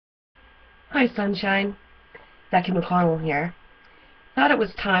Hi, Sunshine. Becky McConnell here. Thought it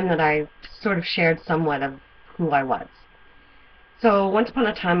was time that I sort of shared somewhat of who I was. So, once upon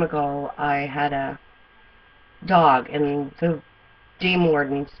a time ago, I had a dog, and the game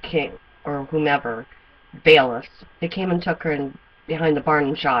wardens came, or whomever, bailiffs, they came and took her behind the barn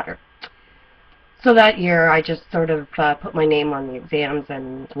and shot her. So that year, I just sort of put my name on the exams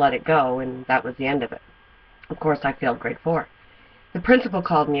and let it go, and that was the end of it. Of course, I failed grade 4. The principal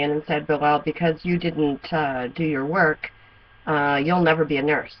called me in and said, well, because you didn't do your work, you'll never be a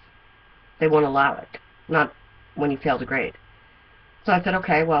nurse. They won't allow it, not when you failed a grade. So I said,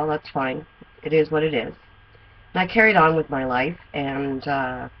 okay, well, that's fine. It is what it is. And I carried on with my life and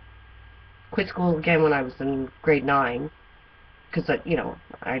quit school again when I was in grade 9 because,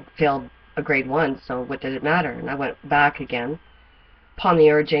 I failed a grade 1, so what did it matter? And I went back again upon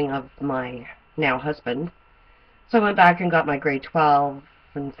the urging of my now husband. So I went back and got my grade 12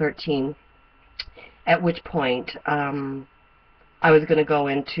 and 13, at which point I was going to go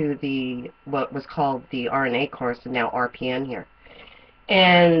into what was called the RNA course, and now RPN here.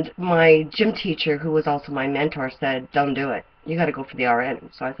 And my gym teacher, who was also my mentor, said, don't do it. You got to go for the RN.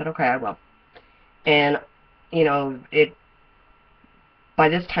 So I said, okay, I will. And, by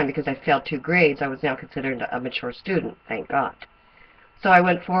this time, because I failed 2 grades, I was now considered a mature student, thank God. So I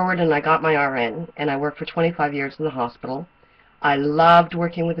went forward and I got my RN, and I worked for 25 years in the hospital. I loved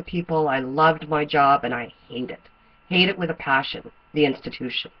working with the people. I loved my job, and I hate it. Hate it with a passion, the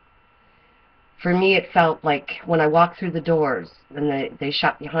institution. For me, it felt like when I walked through the doors and they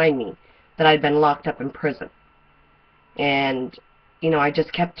shut behind me, that I'd been locked up in prison. And, I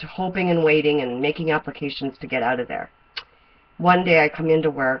just kept hoping and waiting and making applications to get out of there. One day I come into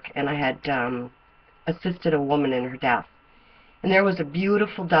work, and I had assisted a woman in her death. And there was a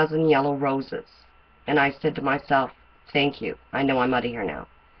beautiful dozen yellow roses. And I said to myself, thank you. I know I'm out of here now.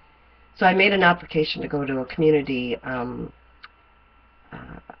 So I made an application to go to a community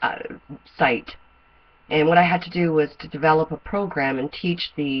site. And what I had to do was to develop a program and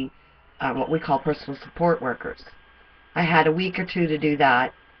teach the what we call personal support workers. I had a week or 2 to do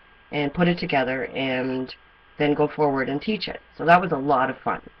that and put it together and then go forward and teach it. So that was a lot of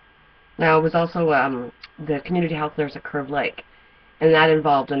fun. Now, it was also the community health nurse at Curve Lake. And that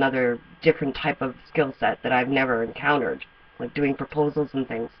involved another different type of skill set that I've never encountered, like doing proposals and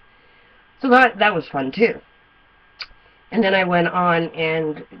things. So that was fun too. And then I went on,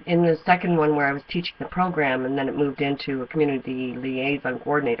 and in the second one where I was teaching the program, and then it moved into a community liaison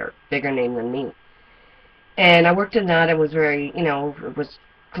coordinator, bigger name than me. And I worked in that and was very, was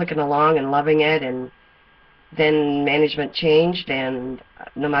clicking along and loving it, and then management changed, and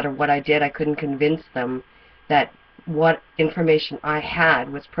no matter what I did, I couldn't convince them that what information I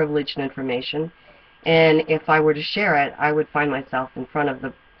had was privileged information, and if I were to share it, I would find myself in front of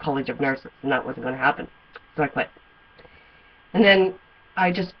the College of Nurses, and that wasn't going to happen. So I quit. And then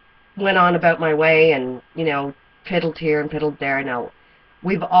I just went on about my way and, piddled here and piddled there. Now,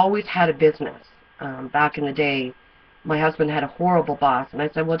 we've always had a business. Back in the day, my husband had a horrible boss, and I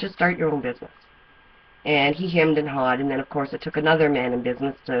said, well, just start your own business. And he hemmed and hawed, and then, of course, it took another man in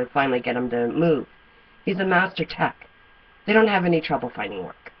business to finally get him to move. He's a master tech. They don't have any trouble finding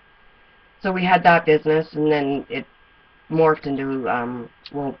work. So we had that business, and then it morphed into,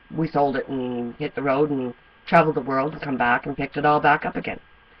 well, we sold it and hit the road and traveled the world and come back and picked it all back up again.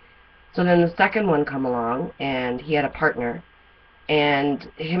 So then the second one come along, and he had a partner, and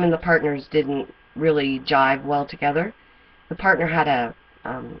him and the partners didn't really jive well together. The partner had a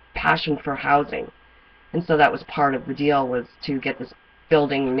passion for housing, and so that was part of the deal, was to get this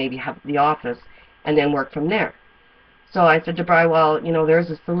building and maybe have the office and then work from there. So I said to Bri, well, there's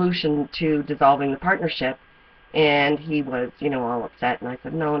a solution to dissolving the partnership, and he was, all upset, and I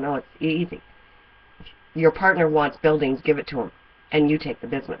said, no, it's easy. Your partner wants buildings, give it to him, and you take the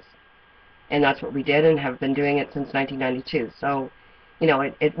business. And that's what we did, and have been doing it since 1992. So,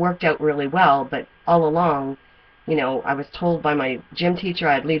 it worked out really well, but all along, I was told by my gym teacher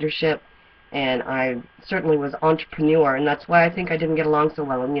I had leadership, and I certainly was entrepreneur, and that's why I think I didn't get along so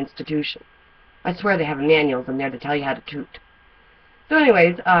well in the institution. I swear they have manuals in there to tell you how to toot. So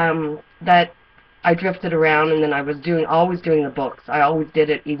anyways, that I drifted around, and then I was always doing the books. I always did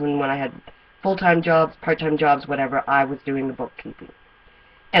it, even when I had full-time jobs, part-time jobs, whatever. I was doing the bookkeeping.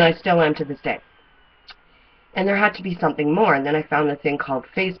 And I still am to this day. And there had to be something more, and then I found a thing called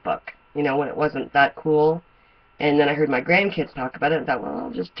Facebook, when it wasn't that cool. And then I heard my grandkids talk about it, and I thought, well,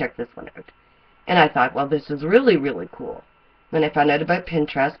 I'll just check this one out. And I thought, well, this is really, really cool. Then I found out about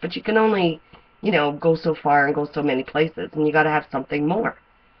Pinterest, but you can only, go so far and go so many places, and you got to have something more.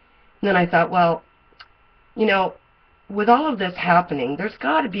 And then I thought, well, with all of this happening, there's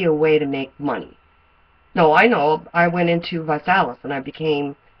got to be a way to make money. No, I know. I went into Visalis and I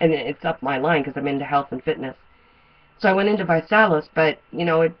became, and it's up my line because I'm into health and fitness. So I went into Visalis, but, you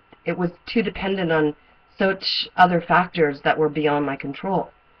know, it was too dependent on such other factors that were beyond my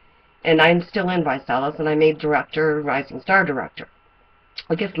control. And I'm still in Visalis, and I made director, Rising Star director.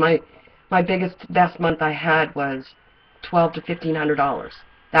 I guess my best month I had was $1,200 to $1,500.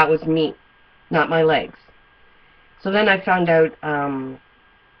 That was me, not my legs. So then I found out,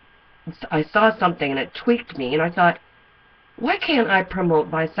 I saw something and it tweaked me, and I thought, why can't I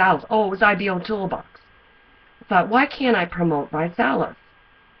promote Visalis? Oh, it was IBO Toolbox. I thought, why can't I promote Visalis?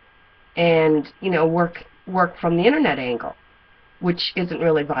 And, you know, work from the internet angle, which isn't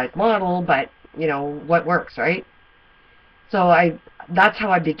really Vi's model, but, you know, what works, right? So that's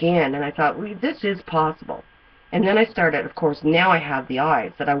how I began, and I thought, well, this is possible. And then I started, of course, now I have the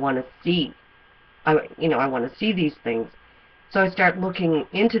eyes that I want to see. I want to see these things. So I start looking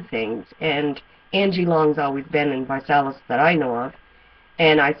into things, and Angie Long's always been in Visalis that I know of,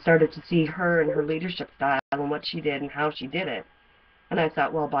 and I started to see her and her leadership style and what she did and how she did it. And I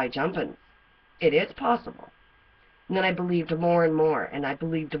thought, well, by jumping, it is possible. And then I believed more and more, and I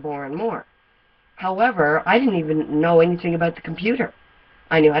believed more and more. However, I didn't even know anything about the computer.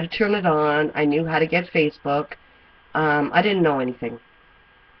 I knew how to turn it on. I knew how to get Facebook. I didn't know anything.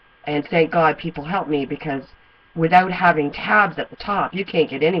 And thank God people helped me, because without having tabs at the top, you can't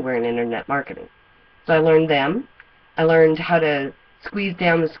get anywhere in internet marketing. So I learned them. I learned how to squeeze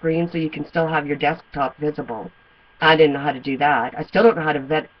down the screen so you can still have your desktop visible. I didn't know how to do that. I still don't know how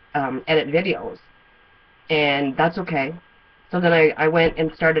to edit videos. And that's okay. So then I went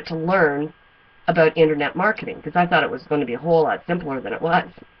and started to learn about internet marketing, because I thought it was going to be a whole lot simpler than it was.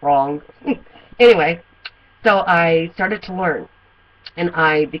 Wrong. Anyway, so I started to learn. And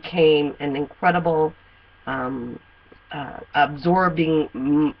I became an incredible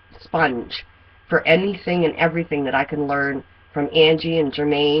absorbing sponge for anything and everything that I can learn from Angie and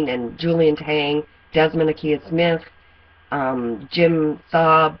Jermaine and Julian Tang, Desmond Akia Smith, Jim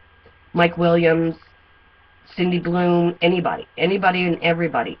Saab, Mike Williams, Cindy Bloom, anybody and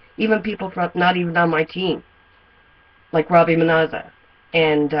everybody, even people from not even on my team, like Robbie Manaza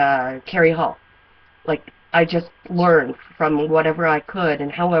and Carrie Hall. Like, I just learned from whatever I could and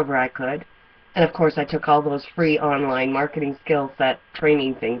however I could. And of course I took all those free online marketing skill set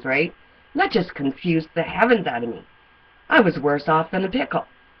training things, right? And that just confused the heavens out of me. I was worse off than a pickle.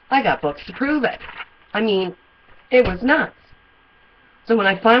 I got books to prove it. I mean, it was nuts. So when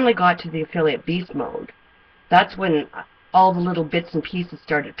I finally got to the affiliate beast mode, that's when all the little bits and pieces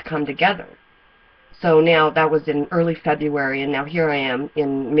started to come together. So now that was in early February, and now here I am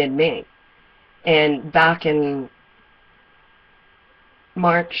in mid-May. And back in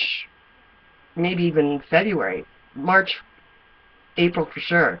March, maybe even February, March, April for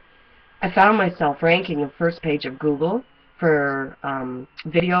sure, I found myself ranking the first page of Google for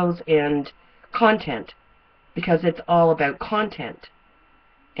videos and content, because it's all about content.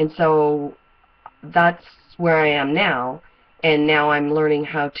 And so that's where I am now, and now I'm learning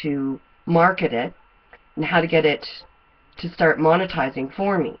how to market it and how to get it to start monetizing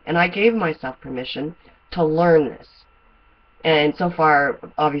for me. And I gave myself permission to learn this. And so far,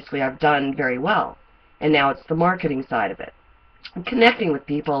 obviously, I've done very well. And now it's the marketing side of it. And connecting with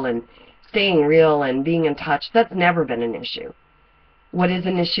people and staying real and being in touch, that's never been an issue. What is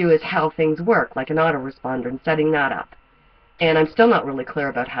an issue is how things work, like an autoresponder, and setting that up. And I'm still not really clear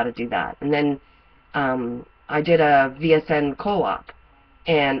about how to do that. And then I did a VSN co-op,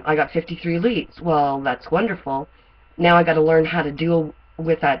 and I got 53 leads. Well, that's wonderful. Now I got to learn how to deal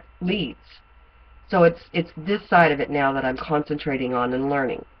with that leads. So it's this side of it now that I'm concentrating on and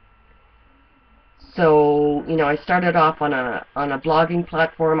learning. So, you know, I started off on a blogging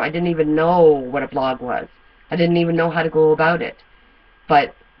platform. I didn't even know what a blog was. I didn't even know how to go about it.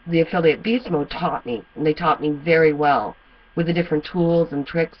 But the Affiliate Beast Mode taught me, and they taught me very well with the different tools and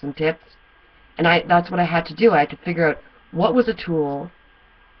tricks and tips. And that's what I had to do. I had to figure out what was a tool,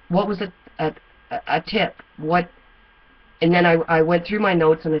 what was a tip, and then I went through my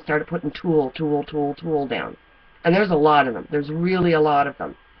notes and I started putting tool down. And there's a lot of them. There's really a lot of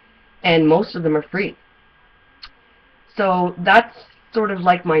them. And most of them are free. So that's sort of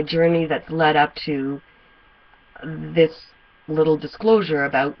like my journey that's led up to this little disclosure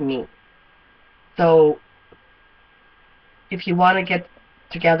about me. So if you want to get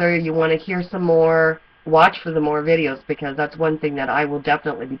together, you want to hear some more, watch for the more videos, because that's one thing that I will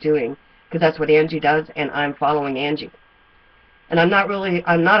definitely be doing, because that's what Angie does, and I'm following Angie. And I'm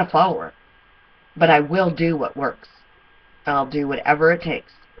not a follower, but I will do what works. I'll do whatever it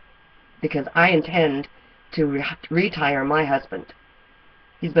takes, because I intend to retire my husband.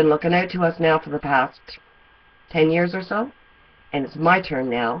 He's been looking out to us now for the past 10 years or so, and it's my turn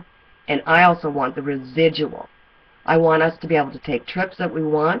now, and I also want the residual. I want us to be able to take trips that we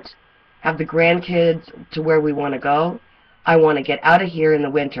want, have the grandkids to where we want to go. I want to get out of here in the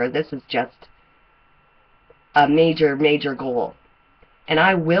winter. This is just a major, major goal. And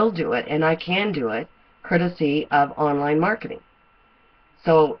I will do it, and I can do it, courtesy of online marketing.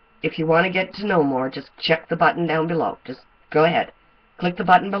 So if you want to get to know more, just check the button down below. Just go ahead. Click the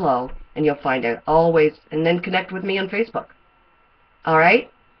button below, and you'll find out always, and then connect with me on Facebook.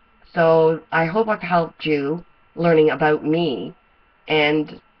 Alright? So I hope I've helped you learning about me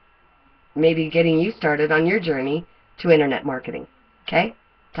and maybe getting you started on your journey to internet marketing. Okay?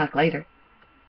 Talk later.